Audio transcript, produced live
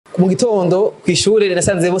mu gitondo kw'ishure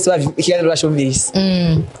nasanze bose ikiganiro bashumvise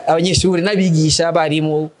abanyeshuri n'abigisha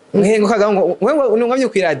barimo ngengo kagango ngomye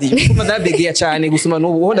ku radio kuma ndabegeye cyane gusuma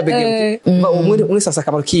n'ubu ho ndabegeye umwe sasa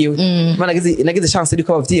kamaro kiwe nagize chance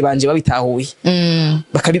yuko abavyi banje babitahuye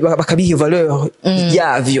bakabiha valeur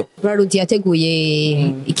yavyo. Brarudi yateguye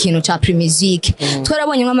ikintu ca PRIMUSIC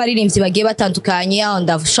twarabonye nk'amaririmbyi bagiye batandukanye aho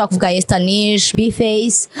ndashaka kuvuga Estanish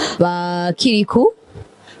B-Face bakiriku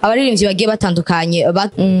abaririmbyi bagiye batandukanye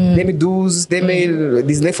 2012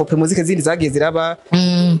 2019 for PRIMUSIC zindi zagiye ziraba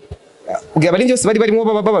ugiye abaririmbyi bose bari barimo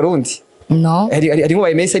b'abarundi no harimo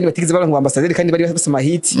ba MSN batigeze baranka ambassadeur kandi bari basoma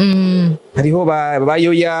hit hariho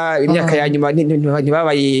bayoya imyaka ya nyuma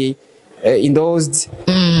ntibabaye endorsed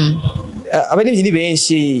abaririmbyi ni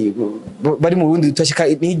benshi bari mu Burundi tutashika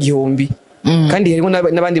n'igihumbi kandi harimo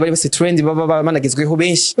n'abandi bari base trend baba managezweho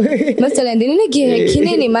benshi. Masterland ni gihe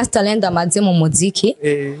kinini Masterland amaze mu muziki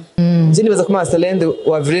je nibaza ko Masterland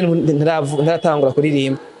wa Vrene ntaratangura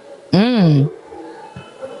kuririmba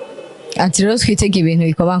ati rero twitega ibintu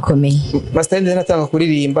bikobakomeye. Masterland ntaratanga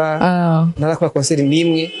kuririmba narakora concert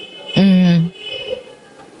nimwe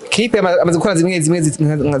clip amaze gukora zimwe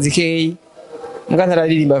nka zikei mbwa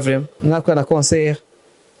ntararirimba vraiment nakora na concert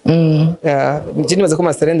je nibaza ko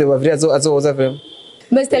Masterland wa Vrene azoza vraiment.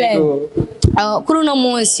 Masterland kuri uno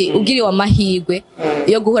munsi ugiriwe amahirwe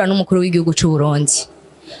yo guhura n'umukuru w'igihugu cy'u Burundi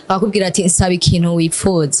akubwira ati nsaba ikintu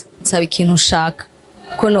wipfuza nsaba ikintu ushaka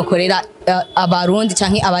ko nokorera abarundi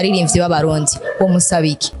canke abaririmbyi b'abarundi wo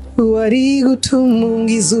musabiki wari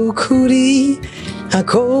gutumungiza ukuri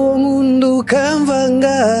ako nkunduka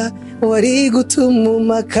mvanga wari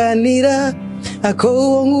gutumumakanira ako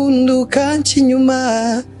nkunduka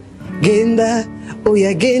nchinyuma genda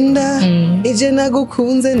oya genda ije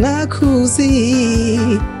nagukunze nakuzi.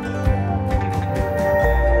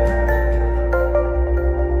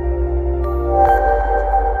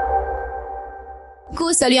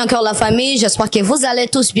 Salut encore la famille, j'espère que vous allez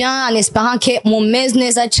tous bien en espérant que mon meze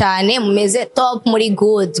neza cyane mumeze top muri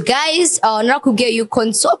good guys. Narakubwiye yuko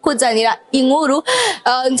nzokuzanira inkuru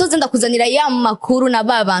nzoze ndakuzanira ya makuru na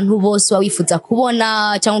bantu bose wawifuza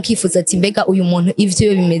kubona cyangwa ukifuza ati mbega uyu muntu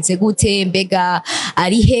ivyo bimeze gute, mbega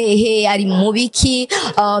ari hehe, ari mubiki,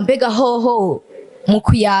 mbega hoho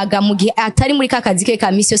mukuyaga mu gihe atari muri kakazi ke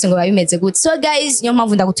ka misi yose ngo babimeze gute. So guys, niyo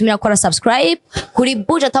mpamvu ndagutumira gukora subscribe kuri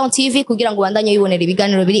Bujatown TV kugira ngo bandanye yibonera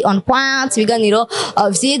ibiganiro biri on point, ibiganiro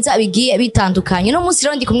vyiza bigiye bitandukanye. No munsi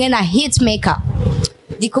rero ndi kumwe na hitmaker,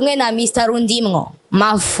 ndi kumwe na Mr Rundimwo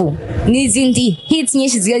Mafu n'izindi hits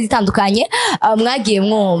nyinshi zigiye zitandukanye mwagiye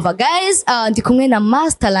mwumva. Guys, ndi kumwe na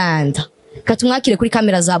Masterland katumwakire kuri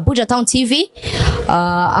kamera za Bujatown TV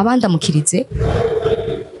abandamukirize.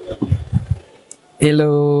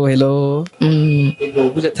 Hello. Ego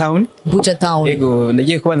Bujatown. Ego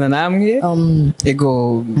nagiye kubana namwe.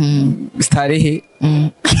 Ego starehe.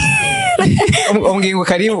 Omgingo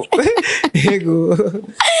karibu. Ego.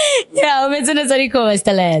 Yeah, umeze neza ariko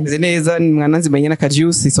Masterland. Umeze neza mwana nzimanye na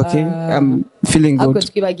juice, it's okay. I'm feeling good. Ako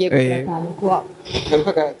twibagiye kurakana kwa.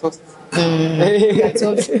 Garuka toast.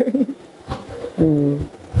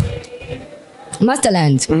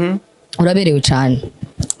 Masterland. Uraberewe cyane.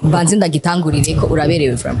 Banze ndagitangurire ko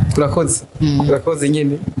uraberewe vraiment. Turakoze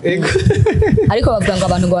nyene. Ego. Ariko bavuga ngo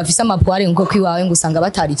abantu ngo bafise amapware ngo kwiwawe ngo usanga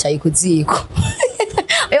bataricaye kuziko.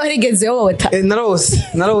 Eyo harigeze wota.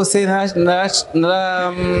 Narose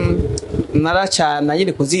naracana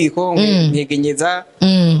nyine kuziko ntegenyeza.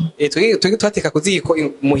 Twege twateka kuziko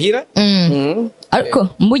muhira. Ariko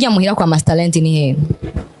mbujya muhira kwa Masterland ni he?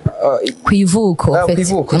 Kwivuko.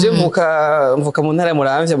 Kwivuko. Je mvuka mu ntara ya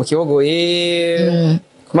Muramvya mu Kibogoye.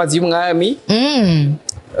 Kumazi y'umwami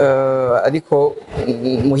ariko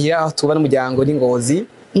muhira tuba n'umuryango n'ingozi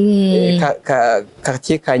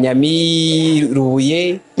quartier Kanyami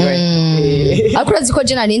Ruye akurazi ko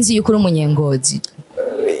je narinzi yuko uri umunyengozi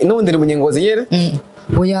n'undi umunyengozi yere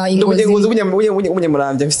oya ingozi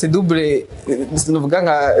umunyamuramvya mfise double nuvuga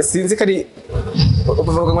nka sinzi kari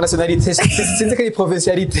bavuga ngo nationalité sinzi kari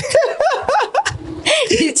provincialité.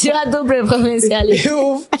 Tira double provincialité.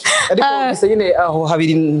 Ariko mfise nyine aho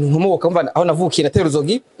habiri nkomoka mva aho navukiye natera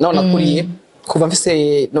uzogi naho nakuriye kuva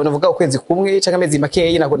mfise navuga ukwezi kumwe canke amezi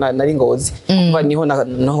makeyi nako nari ngozi mva niho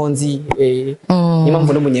naho nzi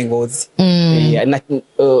impamvu n'umunyengozi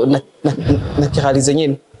naturalize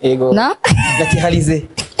nyine ego naturalize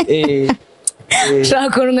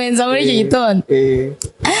shaka urwenza muri iki gitondo.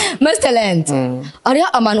 Masterland ari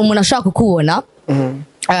abantu umuntu ashaka kukubona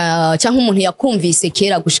cyangwa umuntu yakumvise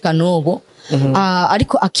kera gushika n'ubu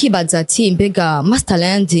ariko akibaza ati mbega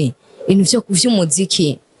Masterland ibintu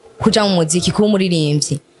vy'umuziki kuja mu muziki kuba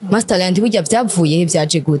umuririmbyi Masterland burya byavuye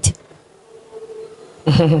byaje gute?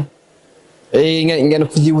 ingana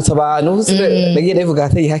kubyibutsa abantu nagiye ndavuga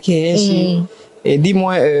atari hakenshi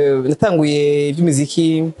dis-moi natanguye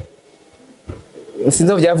iby'umuziki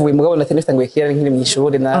sinzi aho byavuye mugabo natanguye kera nkiri mu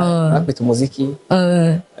ishuri nakwita umuziki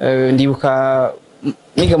ndibuka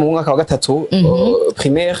niga mu mwaka wa 3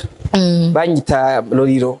 primaire banyita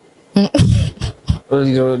Loriro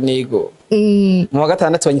nego mu wa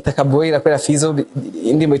 6 banyita Kaboy rakwera Fizo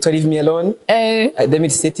indimbo yitwa Leave Me Alone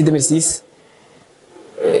 2007 2006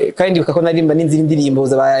 kandi ndibuka ko narimba n'inzira indirimbo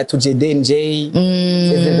za TJDNJ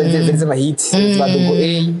zama hits za Dogo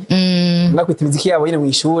nakwita imiziki yabo nyine mu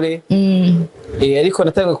ishure ariko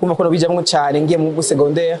natangiye kumva ko nobijamwe cyane ngiye mu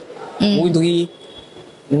secondaire mu windwi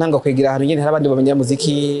ntanga kwegira ahantu nyine harabandi bamenya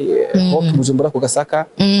muziki hop Bujumbura ku Gasaka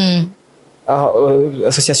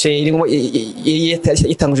association irimo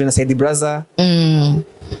itanguje na Said Brother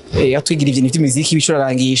yatwigira ibintu by'imiziki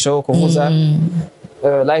bicurarangisho kuvuza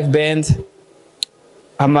live band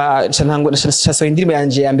ama chanango chaso indirimbo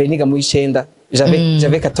yanje ya mbere niga mu 9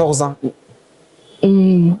 j'avais 14 ans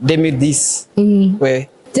 2010 ouais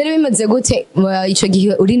Dere bimaze gute ico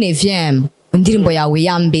gihe uri 9e indirimbo yawe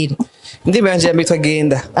ya mbere indirimbo yanje ya mbere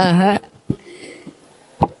twagenda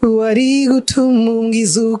wari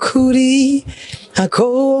gutumumbwiza ukuri ako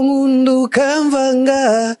nkunduka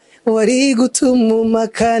mvanga wari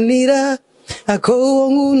gutumumakanira ako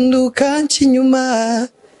nkunduka nchinyuma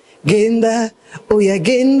genda oya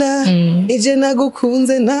genda ije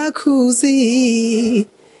nagukunze nakuzi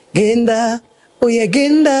genda oya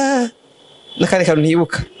genda nakare kantu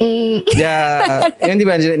ntibuka iyo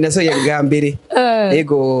ndibanje nasoye bwa mbere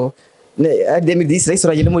yego 2010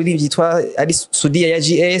 rayisora muri byitwa ari Sudia ya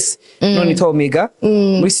GS none itwa Omega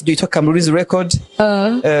muri studio itwa Camruz Record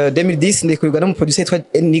 2010 ndikurirwa no mu producer itwa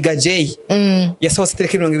Niga J yasohotse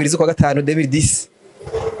tariki 20 z'ukwa 5 2010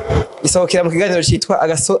 isokera mu kiganiro cyitwa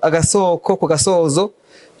agasoko ku gasozo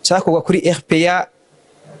cyakorwa kuri RPA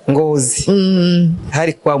Ngozi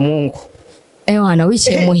hari kwa Mungu wana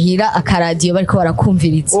wicaye muhira akaradiyo bariko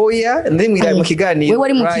barakumviritsa oya ndi mwira mu kiganiro we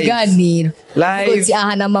wari mu kiganiro live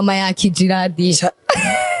aha na mama yakijiradi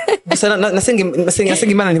gusa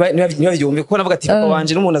nasenga imana ntibavyumve kuko navuga ati papa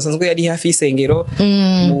wanje n'umuntu asanzwe yari hafi y'isengero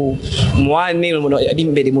mu wane umuntu ari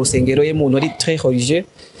imbere mu rusengero ye muntu ari très religieux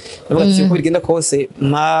navuga ati uko bigenda kose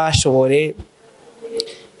ntashobore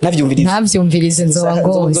ntavyumvirize nzoba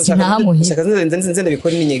ngozi ntahamuhira nze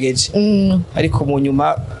ndabikora n'inyegeje ariko mu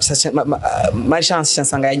nyuma ma chance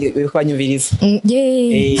chansanga yanyumviriza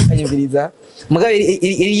yanyumviriza mugabe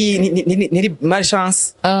iri ma chance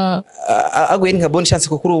aguye nka bonne chance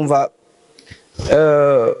kuko urumva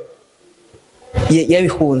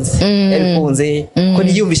yabikunze ko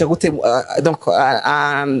niyumvisha gute donc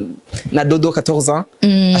na dodo 14 ans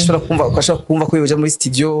ashobora kumva ko yoja muri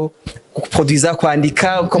studio produire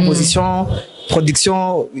kwandika composition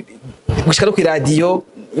production gushaka ku radio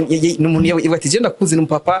n'umuntu yabati je ndakuze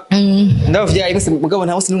n'umupapa ndavyaye mwese mugabo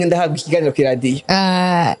nta wose n'umwe ndahabwa ikiganiro ku radio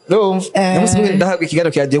n'umunsi n'umwe ndahabwa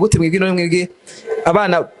ikiganiro ku radio gute mwebwe no mwebwe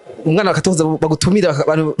abana umwana wa 14 bagutumira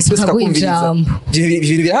abantu sose kakumviriza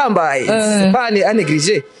ibintu birahambaye bane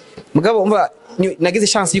aneglige mugabo umva nagize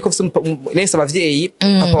chance yuko nese abavyeyi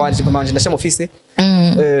papa wanje mama wanje ndasha mufise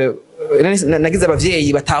nagize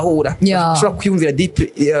abavyeyi batahura ushobora kwiyumvira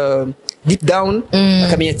deep down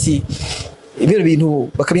akamenya ati ibyo bintu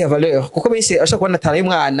bakabiha valeur kuko benshi ashaka kubona natara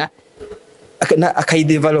y'umwana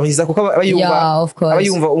akayidevaloriza kuko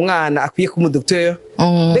abayumva umwana akwiye kuba docteur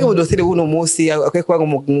mbega mu docteur uno munsi akwiye kuba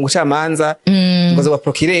mu gucamanza ngo zo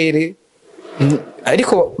procureur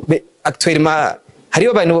ariko actuellement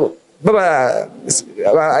hariyo abantu baba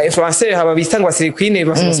influencer haba bitanga basiri queen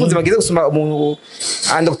basubiza bagize gusoma umuntu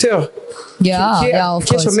un docteur of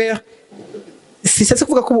course si c'est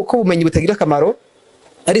kuvuga ko ubumenyi butagira akamaro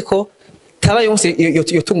ariko taba yonse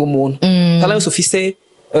yotunga umuntu taba yose ufise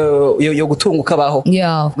yo gutunguka baho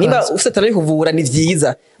niba ufite tana yo kuvura ni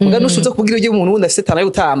vyiza muga nushuze kugira uje umuntu wundi afite tana yo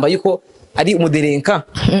gutamba yuko ari umuderenka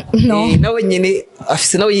nawe nyene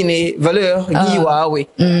afise nawe nyene valeur yiwawe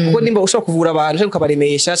kuko nimba ushaka kuvura abantu cyangwa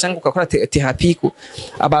ukabaremesha cyangwa ukakora thérapie ku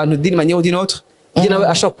abantu d'une manière ou d'une autre nawe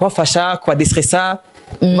ashaka kubafasha kubadestressa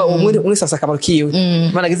umwe sasa akamaro kiwe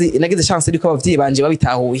nagize chance yuko abavyeyi banje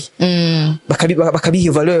babitahuye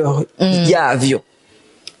bakabiha valeur yavyo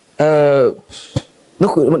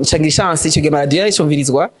nchangira chance icyo gihe radio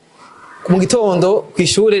yashomvirizwa mu gitondo ku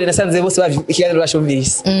ishure nasanze bose ikiganiro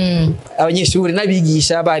bashomvirisa abanyeshuri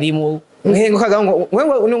n'abigisha barimo nkengo kaga ngo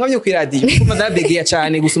ngamye ku radio kuma ndabegiya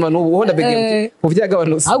cyane gusuma n'ubu ho ndabegiya mu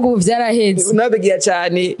vyagabanutse ahubwo vyaraheze nabegiya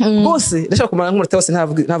cyane bose ndashaka kumara nk'umurata wose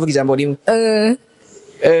ntavuga ijambo rimwe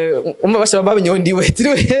umva bashaba babinyondi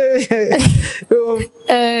tiriwe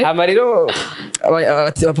ama rero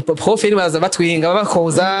prof ni baza batwinga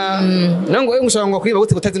bakoza nango we ngushaka ngo kwiba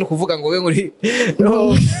gute gutazi no kuvuga ngo we nguri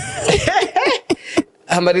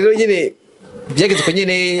ama rero nyene byageze ko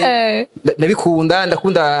nyene nabikunda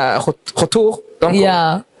ndakunda retour donc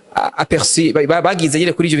aperçu bagize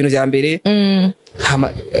nyene kuri ivyo bintu vya mbere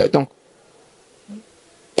donc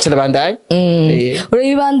Chalabandai.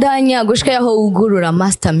 Uribandanya gushika yaho ugurura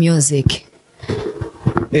Master Music.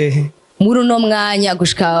 Muri uno mwanya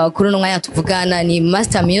gushika kuri uno mwanya tuvugana ni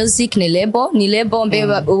Master Music ni label mbe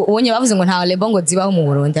ubonye bavuze ngo nta label ngo zibaho mu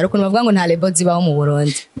Burundi ariko bavuga ngo nta label zibaho mu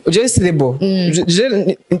Burundi. Just label.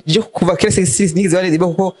 Je kuva kera nigeze bari label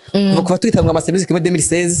kuko kuva twitanga Master Music muri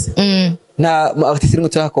 2016 na artiste ngo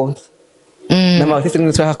turakontra. Na artiste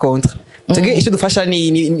ngo turakontra. Tuge icyo dufasha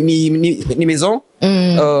ni maison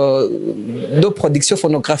de production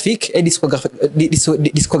phonographique et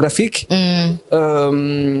discographique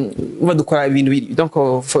va dukora ibintu donc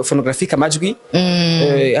phonographique amajwi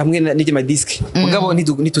hamwe n'ije ma disque mugabo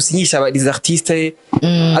ntitusinyisha des artistes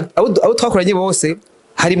abo twakoranye bose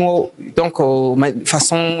harimo donc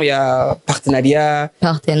façon ya partenariat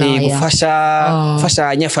et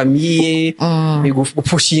gufashanya famille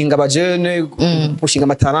gupushinga aba jeune gupushinga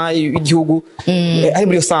amatara y'igihugu ari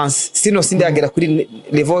muri yo sens sino sindagera kuri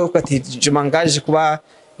level ko ati je m'engage kuba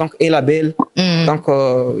donc un label donc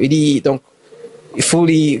il donc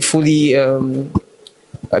fully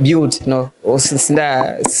build no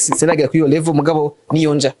sindagera kuri yo level mugabo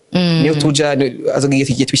niyonja niyo tuja azogiye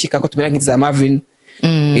tigiye twishika ko tumera nk'iza Marvin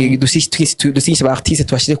dusinyisha ba artiste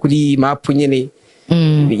twashire kuri map nyene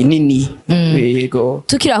nini yego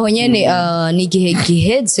tukiraho nyene ni gihe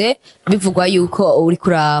giheze bivugwa yuko uri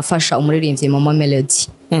kurafasha umuririmbyi Momo Melody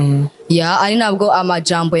ya ari nabwo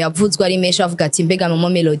amajambo yavuzwe ari menshi avuga ati mbega Momo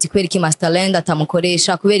Melody kubera iki Masterland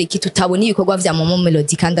atamukoresha kubera iki tutabona ibikorwa vya Momo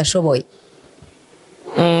Melody kandi ashoboye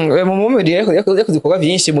Momo Melody yakoze ibikorwa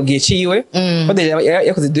byinshi mu gihe ciwe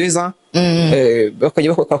yakoze 2 ans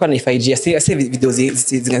bakajya bakora ifayiji ase video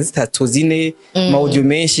zitatu zine ma audio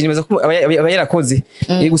menshi nibaza ko abayarakoze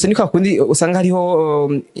gusa niko akundi usanga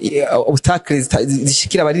hariho obstacles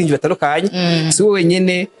zishikira abarinzi batandukanye si wowe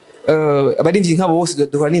nyene abarinzi nk'abo bose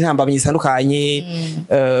duhura n'intambamye zitandukanye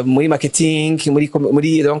muri marketing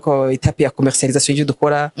muri donc étape ya commercialisation y'ibyo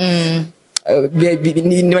dukora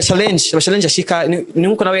ni ba challenge ashika ni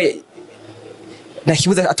nkuko nawe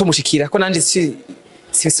nakibuza atomushikira ko nanje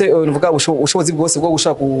sifise uvuga ubushobozi bwose bwo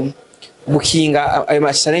gushaka gukinga ayo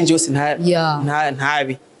ma challenge yose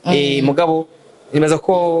ntabi mugabo nibaza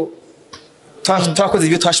ko twakoze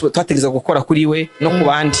ibyo twategeza gukora kuri we no ku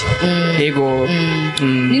bandi yego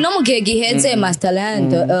ni no mu gihe giheze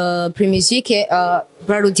Masterland PRIMUSIC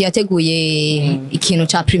Brarudi yateguye ikintu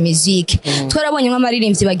ca PRIMUSIC twarabonye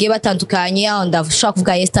nk'amaririmbyi bagiye batandukanye aho ndashaka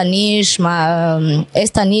kuvuga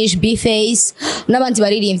Estanish B-Face n'abandi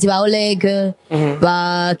baririmbyi ba Oleg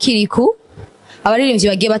ba Kiriku abaririmbyi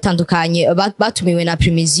bagiye batandukanye batumiwe na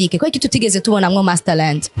PRIMUSIC ko iki tutigeze tubonamwo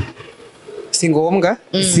Masterland singombwa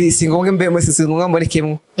mbe singombwa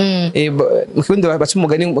mborekemwo mu kibundi baca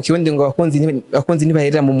umugani mu kibundi ngo abakunzi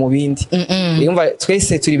ntibaherera mu mubindi yumva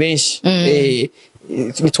twese turi benshi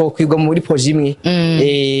nitwokwirwa muri projet imwe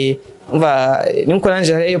umva nuko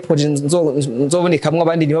nanje ayo projet nzobonekamwe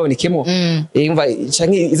abandi ntibabonekemwo umva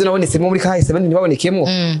canke izo nabonetsemo muri kahise abandi ntibabonekemwo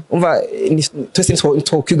umva twese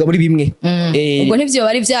nitwokwirwa muri bimwe ubwo ntivyo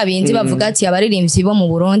bari vya bindi bavuga ati abaririmbyi bo mu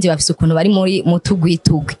Burundi bafise ukuntu bari muri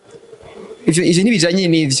mutugwitugwe ivyo nibijanye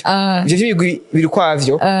n'ivyo ivyo biri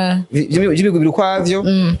kwavyo ivyo biri kwavyo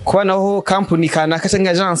kuba naho company kanaka canke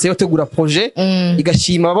agence yo tegura projet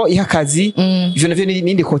igashima abo ihakazi ivyo navyo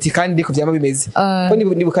nindi koti kandi ndiko vyama bimeze ko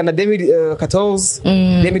nibukana 2014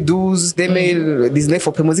 2012 2019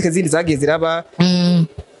 for PRIMUSIC zindi zagiye ziraba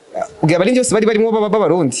ugiye bari byose bari barimo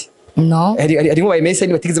b'abarundi no harimo ba MS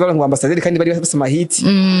ni batigize barango ambassadeur kandi bari basoma hit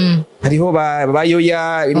hariho ba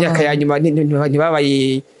yoya imyaka ya nyuma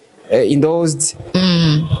ntibabaye endorsed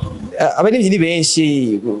abarivyi ni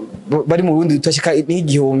benshi bari mu Burundi tutashika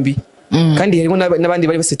n'igihumbi kandi harimo n'abandi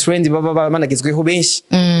bari base trend baba managezweho benshi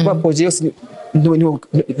ba projet yose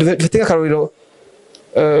dufite akarorero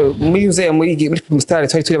muri PRIMUSIC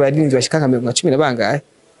twari turi abarivyi bashika nka 10 bangahe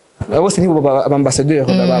bose nibo ambassadeur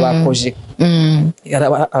ba projet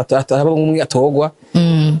araba umwe atogwa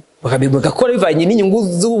bakabigakora bivanye n'inyungu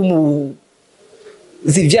z'umu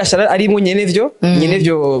zivyashara arimo nyenevyo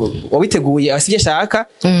wabiteguye asivye shaka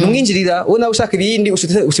numwinjirira wona ushaka ibindi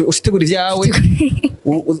ushitegura ivyawe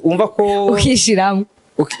umva ko ukishiramo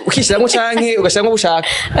canke ugashiramwo bushaka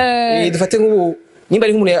dufate nk'ubu nimba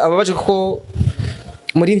ari nk'umuntu ababaje ko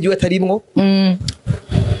muri ivyo atarimwo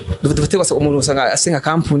dufite gusa umuntu usanga asenga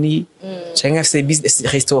company cyangwa afise business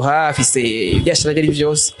restaurant afise byashara ari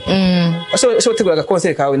byose ashobora gutegura aga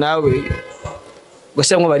concert kawe nawe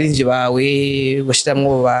gushiramwo barinje bawe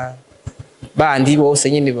gushiramwo bandi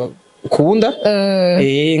bose nyine ukunda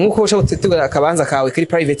nkuko ushobora gutegura akabanza kawe kuri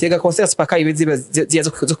private ga concert spaka ibiziba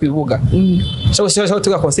ziyazo kwibuga ushobora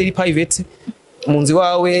gutegura concert private munzi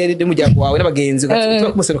wawe n'umuryango wawe n'abagenzi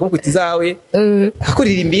ugatuma kumusera kumukutizawe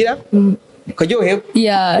akuririmbira ukaryohewe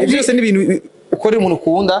byose n'ibintu ukora umuntu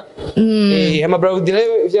ukunda ama browdi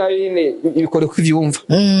rero byarine ibikore kwivyumva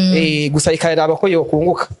gusa ikaraba ko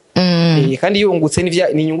yokunguka kandi yungutse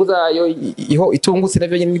ni inyungu zayo iho itungutse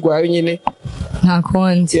navyo nyine nigwayo nyine nta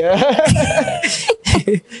konti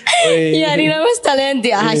yari na Masterland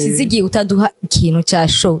ahashize igihe utaduha ikintu cya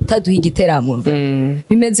show utaduha igiteramo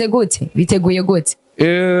bimeze gute biteguye gute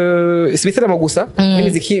sibiteramo gusa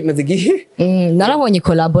imiziki igihe narabonye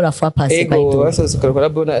collabora fois passé ego asoza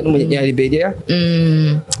collabora n'umunya Liberia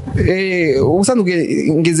ubusanzwe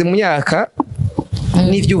ngeze mu myaka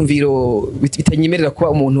n'ivyumviro bitanyemerera kuba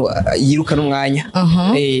umuntu yirukana umwanya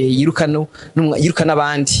yirukana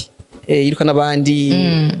abandi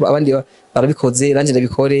abandi barabikoze ranje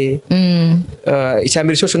ndabikore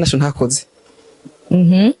icyambere cyo nasho ntakoze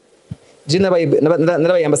je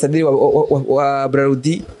nabaye ambassadeur wa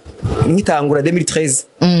Brarudi nkitangura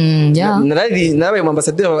 2013 nabaye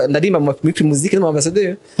ambassadeur ndarimba muri PRIMUSIC no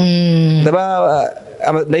ambassadeur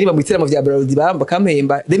ndarimba mu iteramo vya Brarudi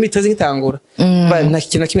bakampemba 2013 nkitangura nta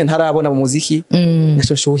kintu kimwe ntarabona mu muziki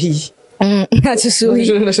nashoshuhiye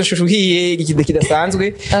nashoshuhiye ikide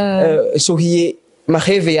kidasanzwe shuhiye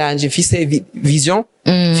maheve yanje mfise vision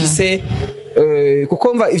mfise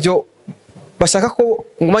kuko mva ivyo bashaka ko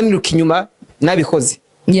nguma niruka inyuma nabikoze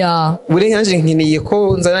uburenganzira nkeneye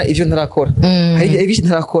ko nzana ivyo ntarakora hari ibyo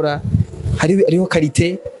ntarakora hariho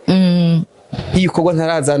qualité y'ibikorwa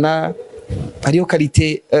ntarazana hariho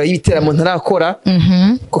qualité y'ibiteramo ntarakora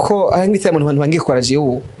kuko ari ibiteramo abantu bangiye gukora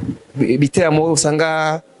jewe ibiteramo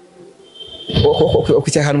usanga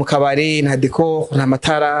ukijya mu kabare nta decor nta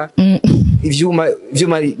matara ivyuma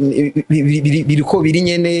biriko biri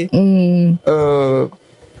nyene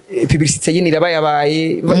publicité nyene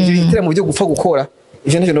irabayabaye ibiteramo byo gupfa gukora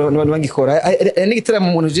ivyo navyo abantu bagikora n'igiteramo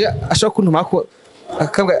umuntu je ashaka kuntuma ko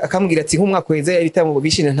akambwira ati nk'umwaka weze ibiteramo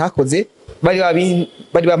bishine ntakoze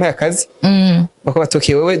bari bampaye akazi bako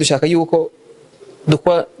batokeye wewe dushaka yuko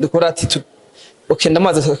dukora ati okay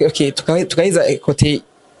ndamaze okay tukahiza kote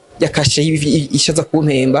yakashe ishaza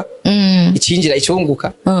kumpemba icinjira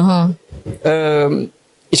icunguka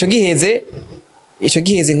ico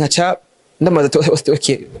giheze nkaca ndamaze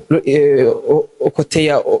okay kote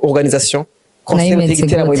ya organisation conseil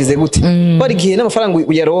y'igiteramo bize gute bari gihe n'amafaranga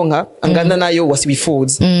uyaronka angana nayo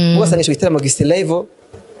wasibifuza ugasanga ico giteramo giste level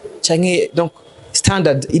canke donc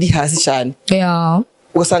standard iri hasi cyane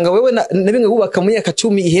ugasanga wewe nabimwe bubaka mu myaka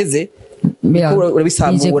 10 iheze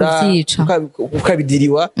urabisambura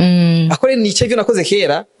ukabidiriwa akore nice byo nakoze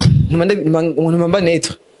kera umuntu mpamba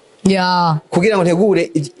neto kugira ngo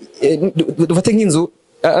ntegure dufate nk'inzu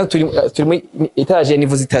turi mu etage ya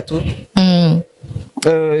niveau 3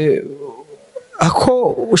 ako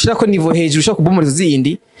ushira ko niveau hejuru ushaka kubomora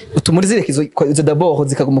zindi utumuri zirekizo d'abord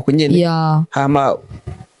zikaguma ku nyene hama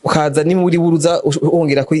ukaza ni muri buruza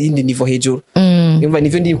wongera ko indi niveau hejuru imva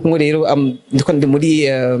nivyo ndi kumwe rero ndiko ndi muri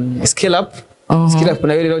scale up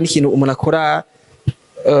nayo rero n'ikintu umuntu akora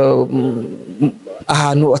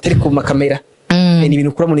ahantu atari ku makamera ni ibintu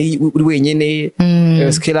ukora uri wenyene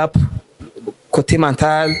scale up côté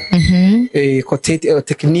mental côté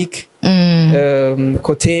technique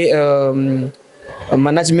côté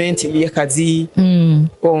management y'akazi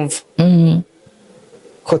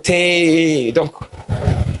côté donc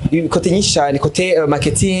côté nyinshi cyane côté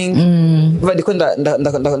marketing ndiko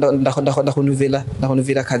ndakonuvela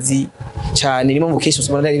akazi cyane nimo mukesho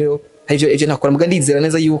usubona rero ivyo nakora muga ndizera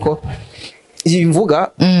neza yuko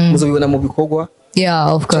imvuga muzobibona mu bikorwa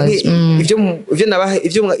of course ivyo nabaha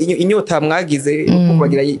ivyo inyota mwagize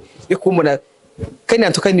kubagira yo kumbona kandi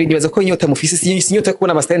natokanye nibaza ko inyota mufise si inyota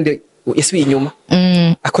kubona Masterland yasubiye inyuma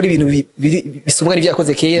akora ibintu bisumwa n'ivyo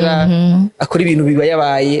yakoze kera akora ibintu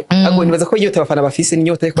bibayabaye ago nibaza ko inyota abafana bafise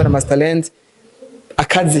n'inyota yo kubona Masterland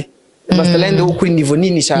akaze Masterland ukuri niveau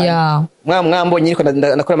nini cyane mwambonye niko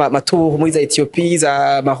nakora amatour muri za Ethiopia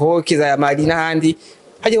za Maroc za Mali n'ahandi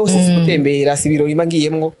haje hose gutembera sibirori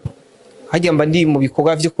mbangiyemwo haje mba ndi mu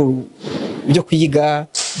bikorwa byo kwiga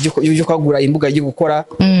byo kwagura imbuga yo gukora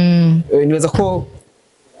nibaza ko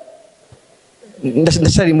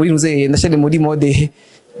ndashari muri mode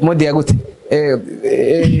ya gute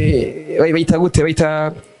bayita gute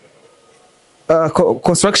bayita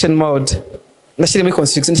construction mode nashire muri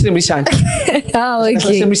construction nashire muri chantier okay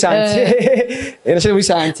nashire muri chantier nashire muri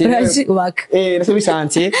chantier urashubaka nashire muri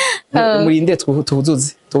chantier murinde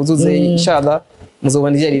tubuzuze inshallah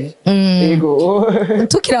muzobona ivyo ari yego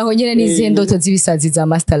tukiraho nyene n'izihe ndoto z'ibisazi za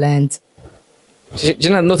Masterland je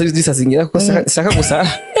na ndoto z'ibisazi ngira ko saka gusa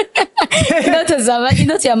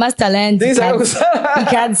indoto ya Masterland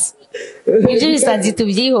ikazi ivyo bisazi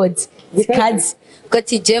tuvyihoze ikazi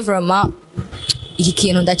gati je vraiment iki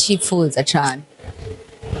kintu ndacipfuza cane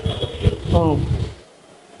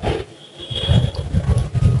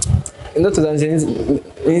indoto zanje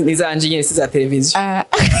nizanje nyene si za televiziyo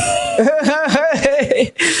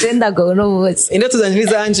Senda go no bose indoto zanje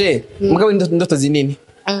nizanje mugabo indoto zinini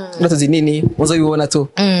indoto zinini muzobibona tu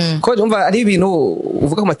ko umva ari ibintu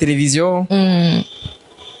uvuga ku ma televiziyo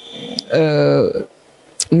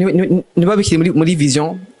niba bikiri muri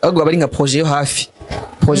vision ahubwo bari nka projet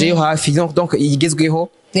yo hafi donc igezweho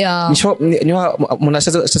niho umuntu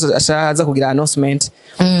ashaza kugira announcement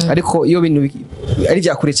ariko iyo bintu ari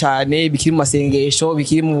byakure cyane bikiri mu masengesho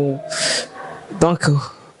bikiri mu donc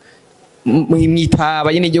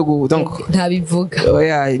mwitaba nyine igihugu donc ntabivuga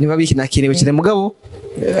oya niba bikinakenewe cyane mugabo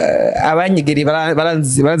abanyegeri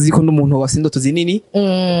barazi ko n'umuntu wafite indoto zinini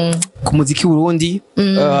ku muziki w'Urundi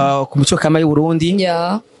ku mico kama y'Urundi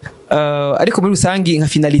ariko muri rusangi nka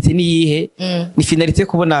finalité niyihe ni finalité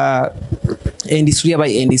kubona industrie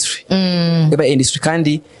yabaye industrie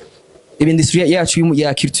kandi industrie yacu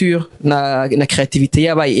ya culture na créativité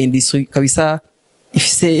yabaye industrie kabisa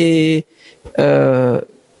ifise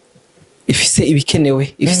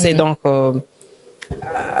ibikenewe ifise donc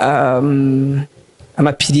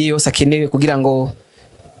amapilier yose akenewe kugira ngo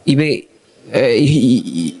ibe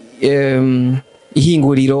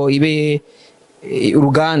ihinguriro ibe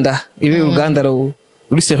uruganda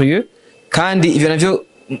ruri serieux kandi ivyo navyo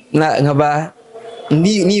nkaba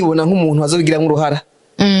nibona nk'umuntu azobigira nk'uruhara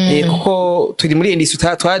kuko turi muri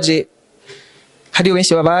industrie twaje hari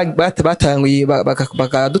benshi batanguye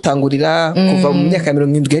bakadutangurira kuva mu myaka ya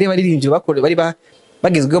 70 yari baririmbye bari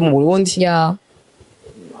bagezweho mu Burundi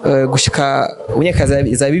gushika mu myaka za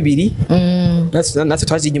 2000 natwe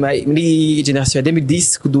twaje inyuma muri generation ya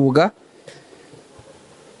 2010 kuduga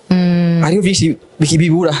hariho byinshi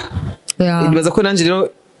bibura nibaza ko nanje rero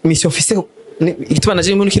mission officielle igituma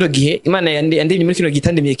naje muri kino gihe Imana yandemye muri kino gihe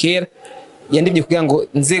tandemye kera yandemye kugira ngo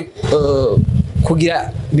nze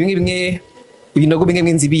kugira bimwe ibinogo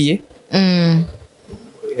bimwe nzibiye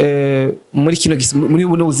muri kino muri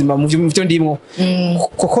buno buzima mu byo ndimwo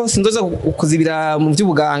kuko sindoza kuzibira mu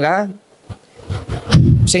by'ubuganga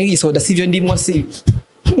shengi gisoda sivyo ndimwo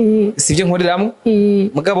sivyo nkoreramo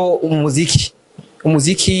mugabo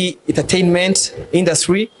umuziki entertainment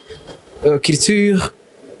industry culture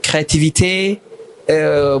créativité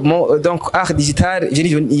donc art digital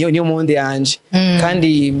niyo monde yanje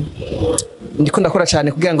kandi ndiko ndakora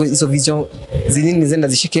cyane kugira ngo izo vision zinini zenda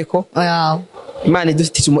zishikeko Imana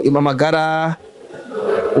idufitije amagara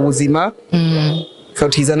ubuzima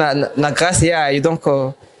kautiza na grace yayo donc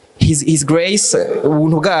his grace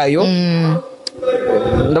ubuntu bwayo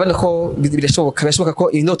ndabona ko birashoboka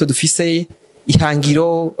ko indoto dufise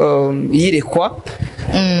ihangiro yirekwa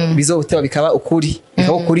bizoteba bikaba ukuri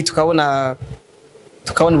tukabona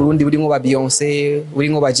Burundi burimo ba Beyoncé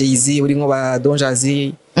burimo ba Jay-Z burimo ba Don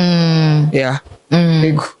Jazzy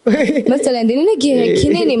yego Masterland ni gihe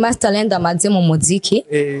kinini Masterland amaze mu muziki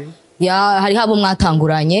hari habo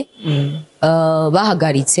mwatanguranye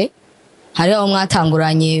bahagaritse hari habo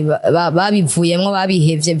mwatanguranye babivuyemwo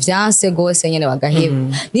babihevye byanse gose nyene bagaheba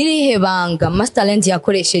nirihe banga Masterland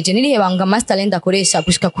yakoresheje nirihe banga Masterland akoresha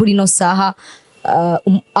gushika kuri no saha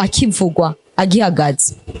akivugwa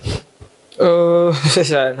agihagaze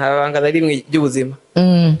ntabanga na rimwe ry'ubuzima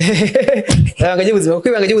ntabanga ry'ubuzima kuko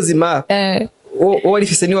ibanga ry'ubuzima uwo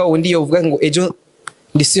rifise niwa wundi yovuga ngo ejo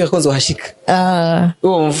ndisuye ko nzohashika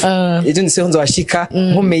ejo ndisuye ko nzohashika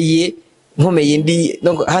nkomeye ndi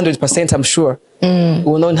 100% I'm sure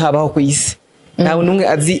ubu no ntabaho ku isi ntawe numwe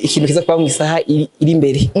azi ikintu kiza kuba mu isaha iri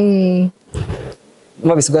imbere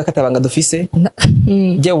mabisiga katabanga dufise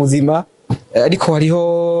ry'ubuzima ariko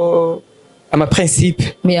hariho ama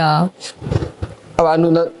principe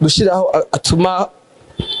abantu dushiraho atuma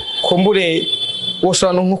kumbure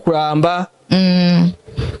woshobora no kuramba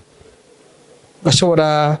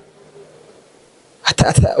bashobora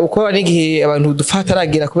uko ari gihe abantu dufata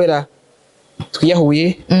aragera kubera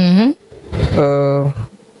twiyahuye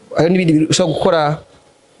ari n'ibindi ushobora gukora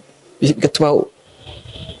bigatuma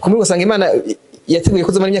kumwe usanga Imana yateguye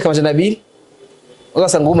ko zamara imyaka 200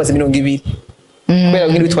 ugasanga ubumaze 200 kubera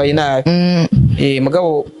ngiri bitwaye nabi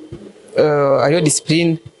mugabo ariyo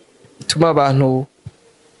discipline ituma abantu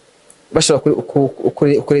bashobora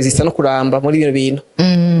kuresista no kuramba muri bino bintu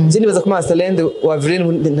je nibaza ko Masterland wa vrai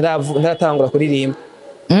ntaratangura kuririmba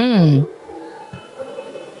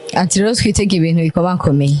ati rero twitega ibintu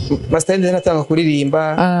bikobakomeye Masterland ntaratanga kuririmba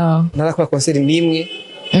ntarakora concert nimwe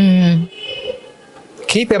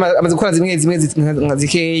clip amaze gukora zimwe nka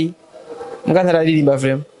zikeyi muga ntararirimba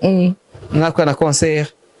vraiment ntarakora na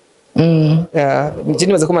concert je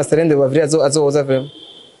nibaza ko Masterland wa vrai azoza vraiment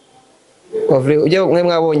wa vrai ujya mwe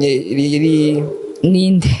mwabonye iri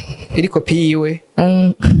ninde iri copie yiwe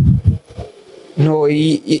no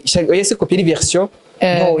yesi copie iri version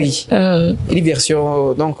no iri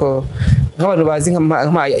version donc nk'abantu bazi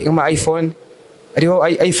nka iPhone ariho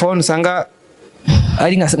iPhone usanga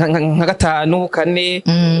ari nka gatanu kane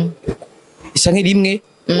ishanke rimwe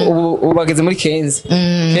ubu bageze muri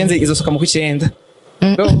 15 izosoka mu kwicenda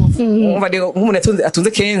umva rero nk'umuntu atunze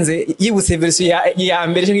 15 yibutse version ya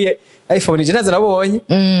mbere cyangwa iPhone je nazo nabonye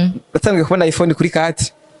batangiye kubona iPhone kuri 4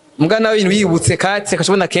 muga nawe ibintu yibutse 4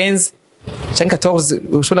 akashobona 15 cyangwa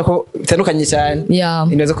 14 ushobona ko bitandukanye cyane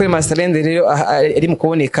inaweza ko Masterland rero ari mu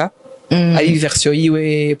kuboneka ari version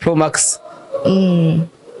yiwe Pro Max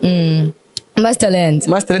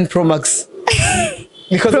Masterland Pro Max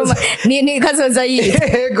ni kazoza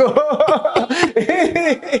yego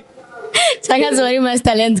cyangwa zo ari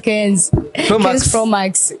Masterland 15 Pro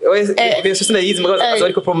Max version sinayizi muga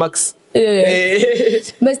azari ko Pro Max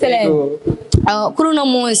Masterland kuri uno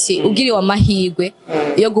munsi ugiriwe amahirwe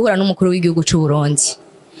yo guhura n'umukuru w'igihugu cy'u Burundi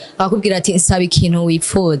akubwira ati nsaba ikintu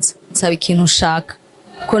wipfuza nsaba ikintu ushaka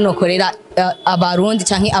ko nokorera abarundi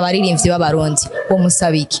canke abaririmbyi b'abarundi bo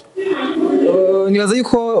musabiki nibaza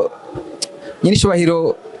yuko nyine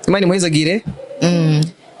shobahiro Imana imuhezagire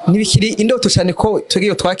nibikiri indoto cyane ko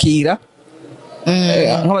tugiye twakira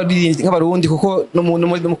nk'abarundi kuko no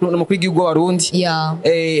mukuru w'igihugu w'abarundi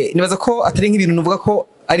nibaza ko atari nk'ibintu nuvuga ko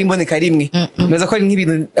ari mboneka rimwe nibaza ko ari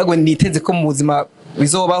nk'ibintu ago niteze ko mu buzima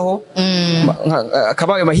bizobaho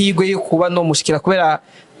akabaye amahirwe yo kuba no mushikira kubera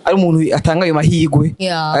ari umuntu atanga ayo mahirwe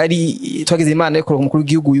ari twagize Imana yo kuronka umukuru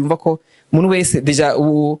w'igihugu yumva ko umuntu wese deja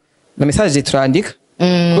ubu na message turandika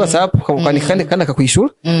kuri WhatsApp ukandika kandi akakwishura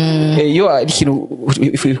iyo ari ikintu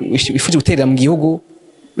ifuje guterera mu gihugu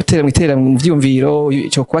gutera mu vyumviro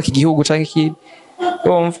cyo kubaka igihugu canke iki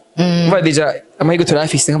umva deja amahirwe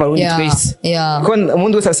turafise nk'abarundi twese ko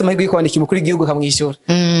umuntu wese afise amahirwe yo kwandika umukuru w'igihugu akamwishura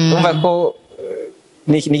umva ko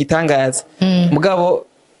ni igitangaza mugabo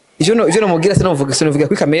ivyo no mugira se novuga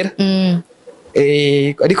kuri kamera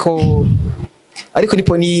ariko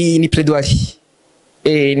ni plaidoirie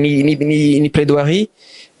ni plaidoirie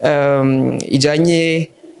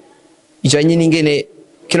ijanye n'ingene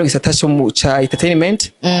kino gisata cyo mu cha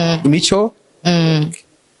entertainment imico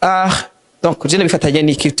art donc je nabifatanya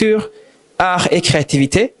ni culture art et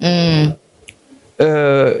créativité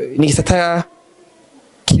ni gisata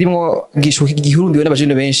kirimo gishuka igihurumbiwe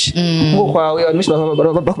n'abajene benshi ngo kwawe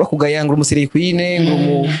abantu bakugayanga umusiri kwine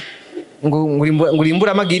ngo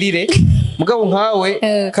urimbura amagirire mugabo nkawe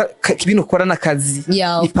kibintu ukora nakazi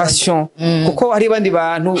ni passion kuko hari bandi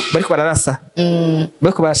bantu bariko bararasa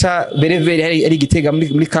bariko barasha berevere ari igitega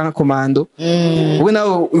muri kanka komando ubwo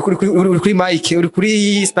nawe uri kuri mic uri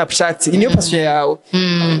kuri Snapchat niyo passion yawe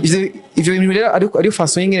ivyo bintu rero ari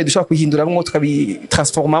façon nyine dushaka kuhinduramwo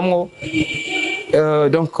tukabitransformamwo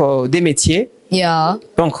donc des métiers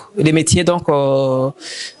donc les métiers donc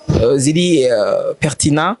ziri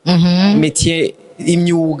pertinent métier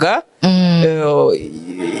imyuga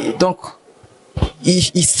donc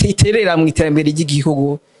iterera mu iterambere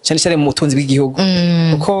ry'igihugu cyane cyane mu butunzi bw'igihugu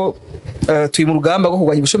kuko turi mu rugamba rwo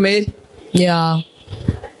kurwanya ubushomeri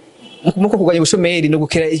muko kurwanya ubushomeri no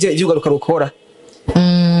gukera ivyugaruka rukora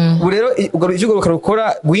ubu rero ivyugaruka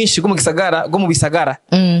rukora gwinshi mu bisagara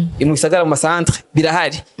mu masantre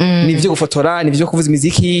birahari nivyo gufotora nivyo kuvuza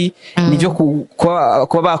imiziki nivyo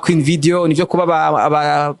kuba ba queen video nivyo kuba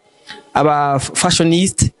aba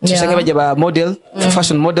fashionist cyangwa bajya ba model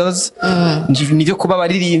fashion models nivyo kuba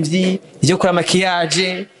baririmbyi nivyo gukora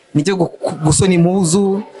maquillage nivyo gusona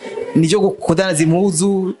impuzu nivyo kudanaza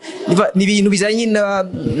impuzu ni ibintu bijanye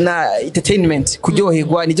na entertainment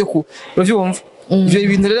kuryoherwa nivyo uravyumva ivyo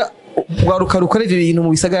bintu rero rukora ivyo bintu mu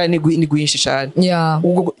bisagara ni gwinshi cyane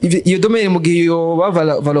iyo domaine mu gihe yo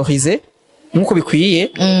bavaloriser nkuko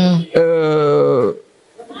bikwiye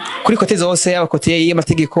kuri kote zose yaba kote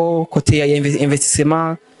y'amategeko kote ya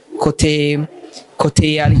investissement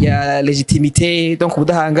kote ya légitimité donc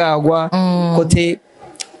ubudahangagwa kote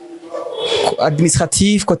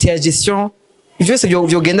administratif kote ya gestion ivyo byose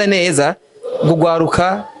byogenda neza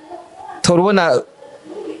gugwaruka torubona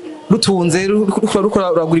rutunze rukora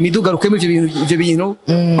imiduga rukema ivyo bintu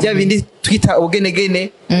bya bindi twita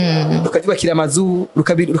ubugenegene rukabakira amazu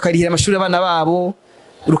rukarihira amashuri abana babo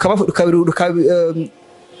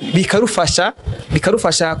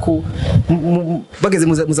bikarufasha ku bageze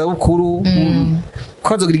mu zabukuru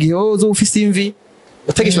kwazogira igihozo ufise imvi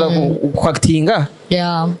utagishobora kwactinga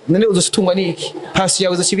none uzotungwa niki pasi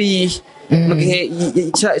yawe uzokibiyihe mu gihe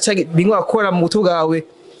bimwe wakora mu buto bwawe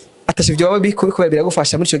atashivyo baba biko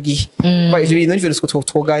biragufasha muri ico gihe ivyo bintu nivyo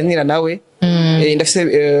twoganira nawe ndafise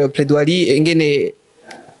plaidoirie ingene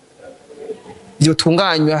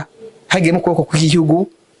byotunganywa hagiye mu kuboko kw'igihugu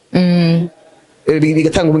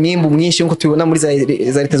bigatanga umwimbu mwinshi nkuko tubibona muri za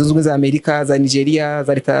leta zunze ubumwe za Amerika za Nigeria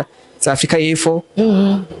za leta za Afrika y'Epfo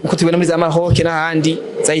nkuko tubibona muri za Maroc n'ahandi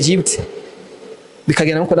za Egypt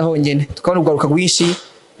bikagenda nkuko nahongene tukabona ubwaruka rwinshi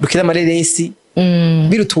rukira amareresi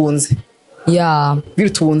birutunze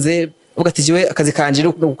birutunze uvuga ati jiwe akazi kanje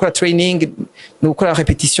no gukora training no gukora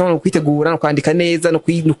repetition no kwitegura no kwandika neza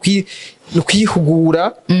no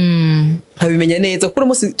kwihugura nkabimenya neza kuko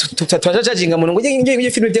umunsi turajaginga mu ngo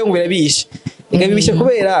ngiye filime byangu birabishe ingabibishe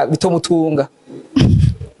kubera bitomutunga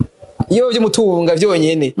iyo byo mutunga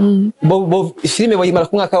byonyene bo filime bayimara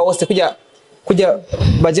ku mwaka wose kujya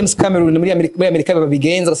ba James Cameron muri Amerika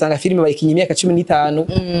babigenza ugasanga filime bayikinye imyaka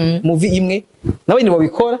 15 movie imwe nawe ni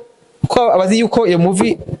babikora ko abazi yuko iyo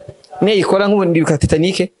movie ne ikora nk'ubundi bika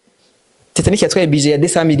Titanic yatwaye budget ya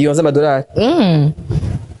 200 millions z'amadolari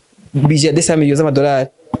budget ya 200 millions z'amadolari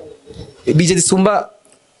budget zisumba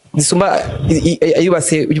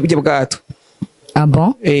ayubase ujye bwato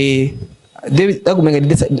bon agumenga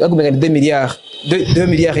 2 milliards 2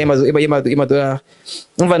 milliards y'amadolari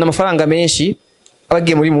umva n'amafaranga menshi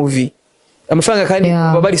abagiye muri movie amafaranga kandi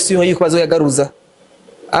bari sure yuko bazoyagaruza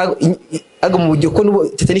mu buryo ko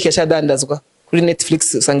Titanic yashadandazwa kuri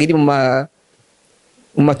Netflix usanga iri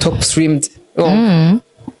mu top streamed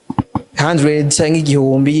 100 cyangwa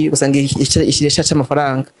igihumbi usanga ishiresha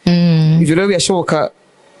cy'amafaranga ivyo rero byashoboka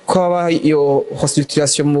ko haba iyo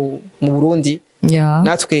restructuration mu Burundi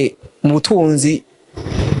natwe mu butunzi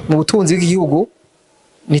bw'igihugu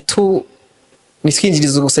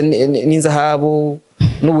nitwinjiriza gusa n'inzahabu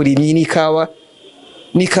n'uburimyi n'ikawa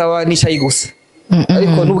n'icayi gusa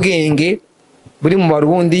ariko n'ubwenge buri mu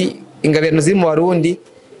Barundi ingabirano ziri mu Barundi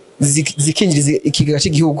zikinjiriza ikigega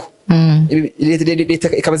cy'igihugu leta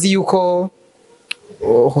ikabazi yuko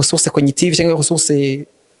ressources cognitive cyangwa ressources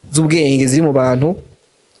z'ubwenge ziri mu bantu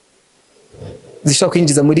zishobora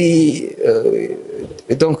kwinjiza muri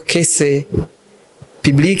donc caisse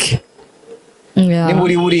publique ni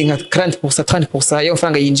muri nka 30%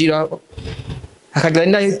 y'amafaranga yinjira hakagira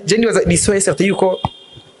je ndibaza ni certain yuko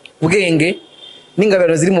ubwenge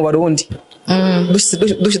n'ingabirano ziri mu Barundi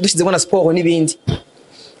dushizemo na sport n'ibindi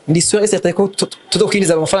ndi certain ko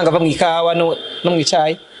tuzokwinjiza amafaranga ava mu ikawa no mu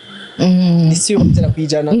icayi ni sûr tera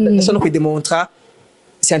kwijana ndashaka no kwidemontra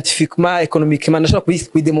scientifiquement économiquement ndashaka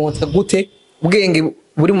kwidemontra gute ubwenge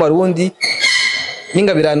buri mu Barundi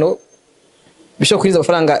n'ingabirano bishobora kwinjiza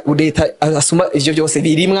amafaranga leta asuma ivyo byose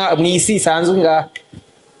birimwa mu isi isanzwe nga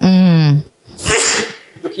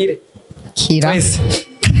kira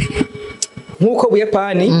nkuko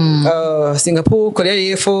Buyapani Singapore Korea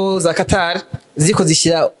y'Epfo za Qatar ziko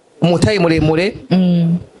zishira umutayi muremure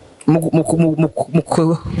mu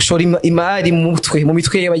kushora imari mu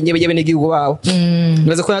mitwe y'abanyagihugu babo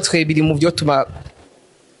nibaza ko natwe biri mu byo tuma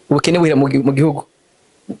ubukene buhira mu gihugu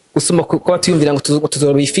usuma ko tuyumvira ngo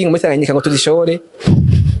tuzorobifinga muri Tanganyika ngo tuzishore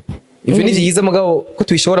ivyo ni vyiza mugabo ko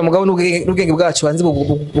tubishora mugabo n'ubwenge bwacu hanze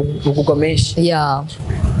bugugwa menshi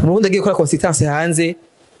ubundi agiye gukora consultance hanze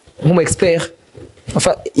nk'umu expert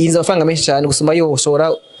inza amafaranga menshi cyane gusuma yo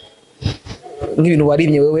ushora nk'ibintu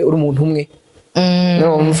warimye wewe uri umuntu umwe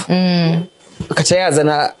urumva ukaca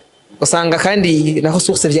yazana usanga kandi naho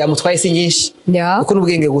source vyamutwaye si nyinshi kuko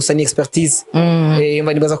n'ubwenge gusa ni expertise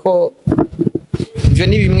mba nibaza ko ivyo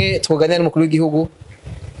ni bimwe twoganira n'umukuru w'igihugu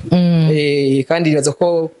kandi nibaza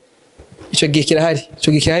ko ico gihe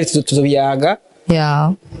kirahari tuzobiyaga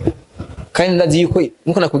kandi ndazi yuko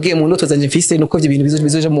nkuko nakubwiye mu ndoto zanje mfise nuko ivyo bintu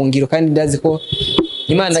bizoja mu ngiro kandi ndazi ko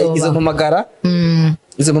Imana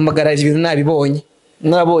izompamagara ibintu nabibonye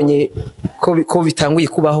ko bitanguye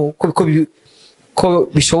kubaho ko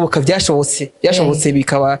bishoboka byashobotse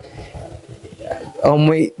bikaba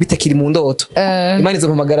bitakiri mu ndoto Imana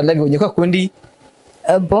izompamagara ndabibonye ko kundi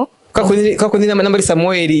kako ni namba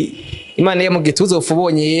Samuel Imana yamubwiye tuzofa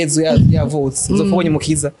ubonye Yezu yavutse uzofa ubonye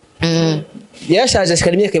mukiza yashaje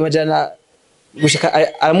ashikana imyaka y'amajana gushika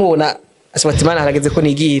aramubona asabati Imana harageze ko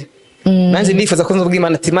nigira nanje ndifuza ko nzobwa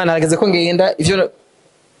Imana ati Imana harageze ko ngenda ivyo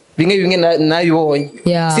bimwe nabibonye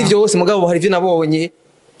si byo hose mugabo hari ivyo nabonye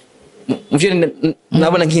muvyo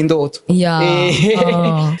nabona nk'indoto.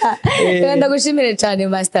 Ndagushimire cyane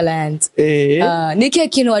Masterland. Niki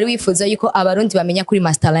kintu wari wifuza yuko abarundi bamenya kuri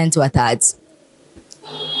Masterland batazi?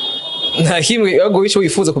 Nta kimwe ahubwo wico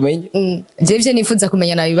wifuza kumenya. Jevye nifuza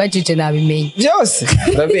kumenya nabibajije nabimenye. Byose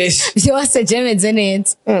urabeshe. Byose jemeze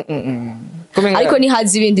neza. Ariko ni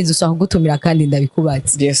hazi ibindi nzusaba kugutumira kandi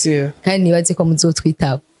ndabikubatse. Bien sûr. Kandi nibaze ko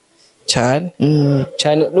muzotwitaba. Cyane.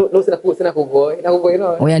 Cyane no sinakugoye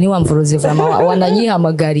no. Oya ni wamvuruze vraiment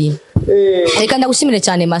wananyihamagari. Reka ndagushimire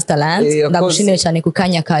cyane Masterland. Ndagushimire cyane ku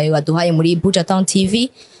kanya kawe waduhaye muri Buja Town TV.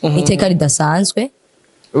 Iteka ridasanzwe.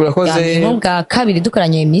 Urakoze. Nubwa kabiri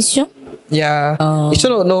dukoranye emission. Ya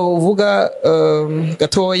ico no uvuga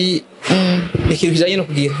gatoyi ikintu kijanye no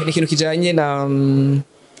kugira ikintu kijanye na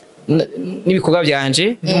n'ibikorwa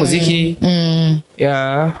byanje by'umuziki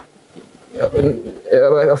ya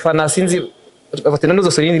afana sinzi abatena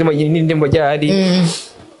nuzo sori ndimo ryari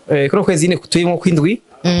kuno kwezi ne tuyimo kwindwi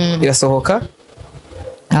irasohoka.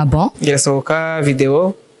 Ah bon? Irasohoka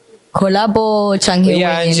video collabo canke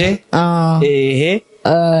yanje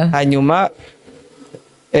hanyuma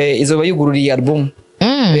izoba yugururiye album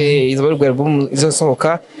izoba yugururiye album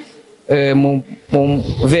izosohoka mu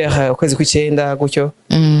vers ukwezi kw'icenda gutyo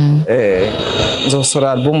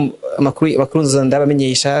nzosora album amakuru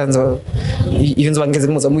ndabamenyesha iyo nzobangeze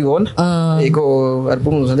muza mubibona ego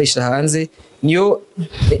album nzandayishira hanze niyo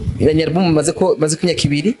ni album maze kunyaka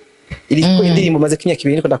ibiri iri ko indirimbo maze kunyaka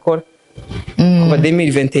ibiri niko ndakora kuva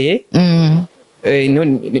 2021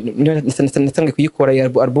 natanguye kuyikora ya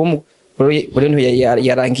album buri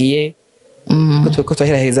yarangiye ko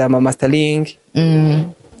twaheraheza ama mastering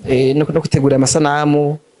no gutegura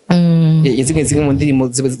amasanamu zimwe mu ndirimbo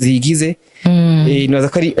zigize nibaza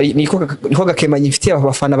ko niko gakemanye mfitiye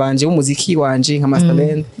abafana banje b'umuziki wanje nka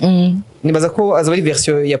Masterland nibaza ko azoba ari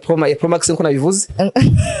version ya Pro Max nko nabivuze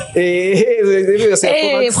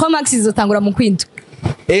Pro Max izotangura mu kwindwi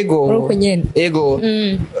ego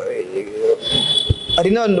ari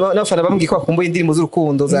n'abafana bambwiye ko bakumbuye indirimbo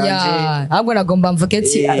z'urukundo zanje ahubwo nagomba mvuge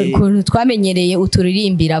ati ukuntu twamenyereye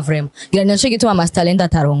uturirimbira vraiment ngira naco gituma Masterland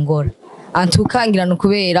atarongora antukangira no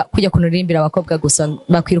kubera kujya kunurimbira abakobwa gusa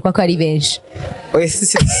bakwiruka ko ari benshi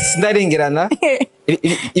sindarengerana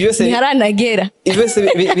ibose ntiharanagera ibose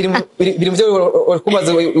biri mu byo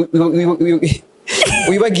kumaze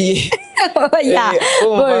wibagiye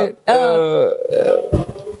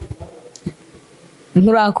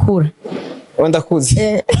nturakura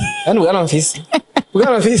ndakuze hano bwana mfise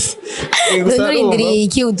nturindiriye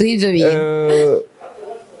iki uduha ivyo bintu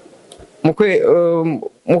mukwe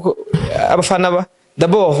abafana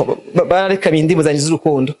d'abord barareka indirimbo zanje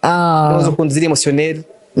z'urukundo z'urukundo ziri emotionnel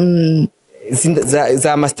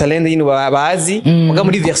za Masterland yino bazi muga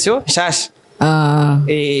muri version shasha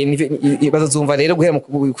bazozumva rero guhera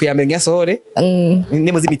kuyambere nyasohore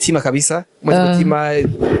ndimo z'imitima kabisa mu z'imitima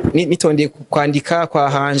nitondeye kwandika kwa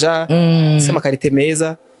hanja sema karite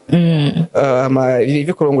meza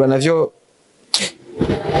bikurongora navyo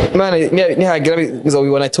Imana nihagira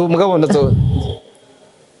bizobibona tu mugabo ndazo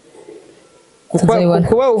kuba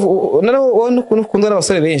nukundwa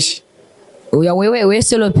n'abasore benshi oya wewe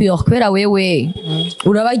c'est le pur kwera wewe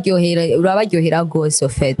urabaryohera gose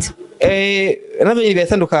fait navyo nyiri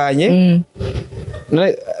bitandukanye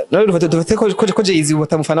nawe dufate ko Jay-Z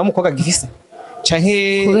batamufana umukobwa gifise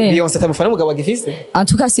canke Beyonce atamufana umugabo gifise en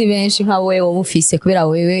tout cas si benshi nka wewe umufise kubera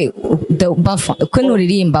wewe ko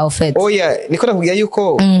nuririmba fait oya niko nakubwiye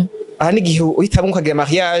yuko aha nigihe uhitamwe ukagira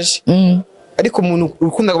mariage ariko umuntu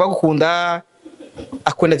urukunda bagukunda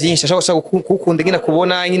akunda byinshi ashaka gukunda ngina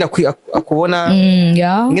kubona ngina akubona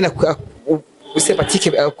ngina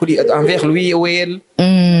sympathique kuri envers lui ou elle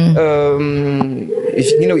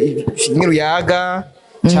ngino yaga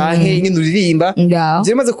canke ngino uririmba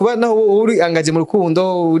byemaze kuba naho uri angaje mu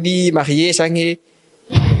rukundo uri marié canke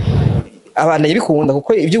abana yibikunda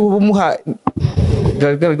kuko ibyo ubumuha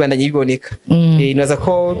bibandanye biboneka naza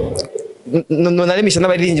ko naremisha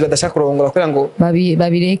n'abaringi badashaka kurongora kugira ngo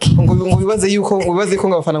babireke ngo bibaze yuko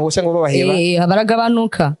ngabafana ngo cyangwa babaheba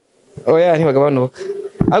baragabanuka oya ntibagabanuka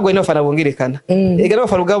ahubwo ni abafana bongerekana ega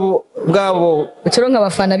n'abafana bwabo ucoronka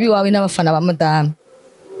abafana biwawe n'abafana ba madame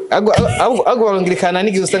ahubwo barongerekana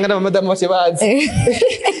n'igihe usanga n'abamadamu bace bazi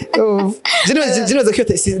zino za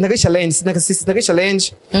kyote naka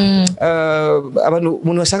challenge abantu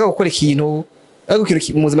umuntu bashaka gukora ikintu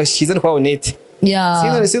ikintu mu buzima cyiza no kwa honete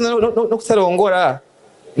sino no kutarongora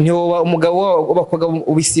niho umugabo w'abakobwa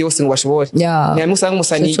ubisi yose ngo bashobore ntiyamusanga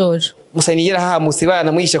musani yera hamuse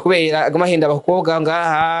bana mwisha kubera agamahenda abakobwa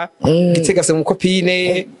ngaha Gitega se mu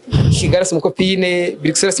copine Kigali se mu copine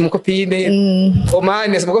Bruxelles se mu copine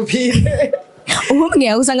Oman se mu copine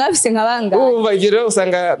umwe usanga bafise nkabanga umva ivyo rero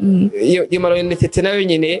usanga iyo marionette nayo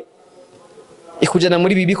nyene ikujana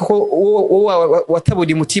muri bibi kuko uwo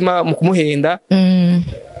wataburi mutima mu kumuhenda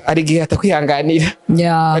ari gihe atakwihanganira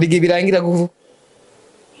ari gihe birangira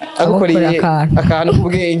agukoreye akantu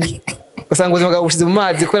k'ubwenge usanga ubuzima bwawe bushize mu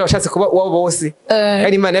mazi kubera washatse kuba uwabo bose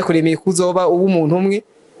ari Imana yakuremeye kuzoba uw'umuntu umwe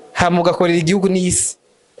hama ugakorera igihugu n'isi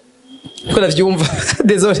ko navyumva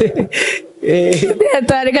désolé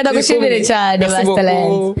reka ndagushimire cyane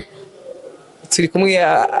Masterland turi kumwe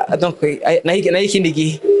donc nayo ikindi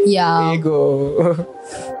gihe yego